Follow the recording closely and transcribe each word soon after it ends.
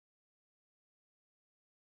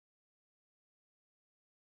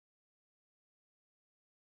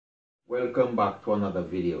Welcome back to another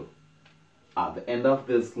video. At the end of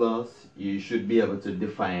this class, you should be able to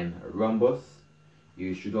define a rhombus.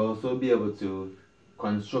 You should also be able to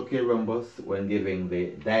construct a rhombus when giving the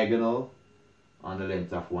diagonal on the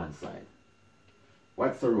length of one side.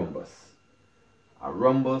 What's a rhombus? A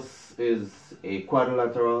rhombus is a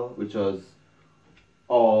quadrilateral which has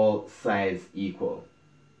all sides equal.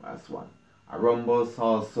 That's one. A rhombus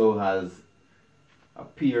also has a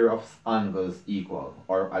pair of angles equal,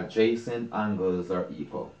 or adjacent angles are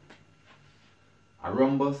equal. A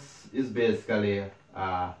rhombus is basically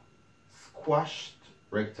a squashed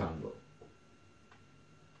rectangle.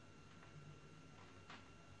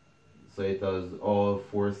 So it has all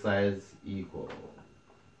four sides equal.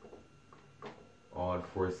 All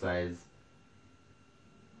four sides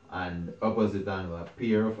and opposite angle, a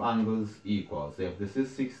pair of angles equal. So if this is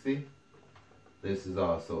 60, this is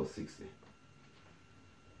also 60.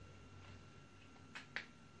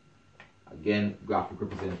 Again, graphic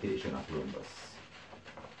representation of rhombus.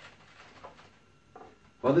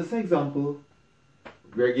 For this example,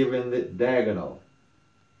 we are given the diagonal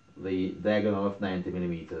of 90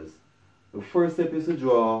 millimeters. The first step is to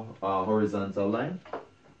draw a horizontal line.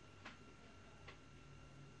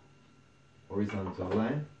 Horizontal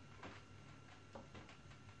line.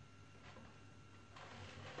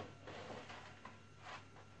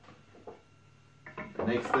 The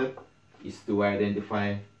next step is to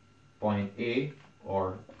identify point A,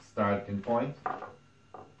 or starting point.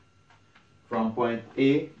 From point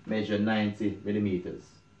A, measure 90 millimeters.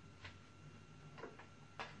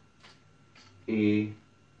 A,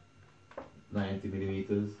 90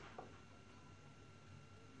 millimeters.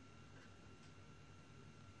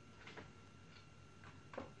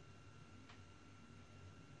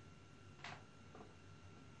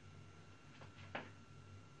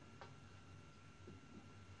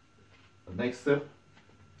 The next step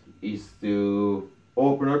is to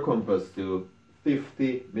open our compass to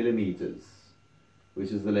 50 millimeters,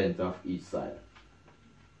 which is the length of each side.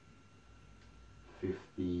 50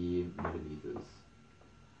 millimeters.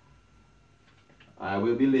 I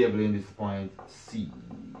will be labeling this point C.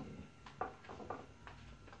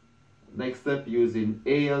 Next step, using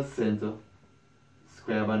A as center,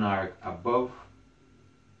 square an arc above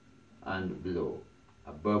and below.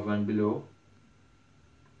 Above and below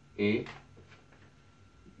A.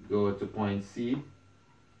 Go to point C.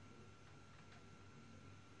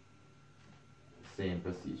 Same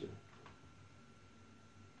procedure.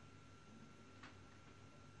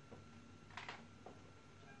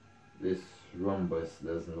 This rhombus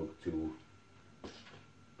doesn't look too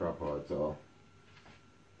proper at all.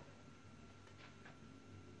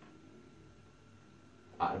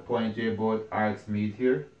 At the point where both arcs meet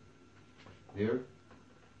here, there,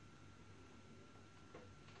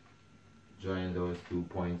 join those 2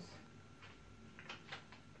 points.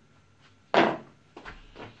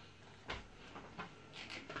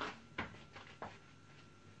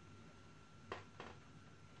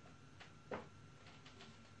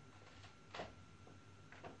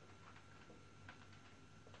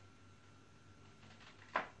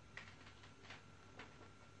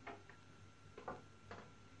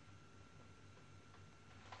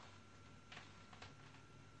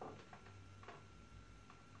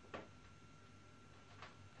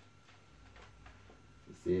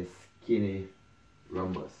 It's a skinny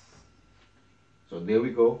rhombus. So there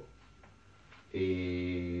we go.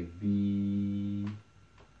 A, B,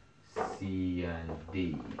 C, and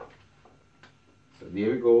D. So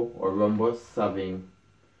there we go. Our rhombus having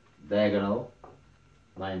diagonal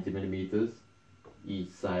 90 millimeters,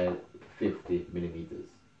 each side 50 millimeters.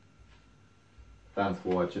 Thanks for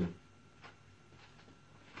watching.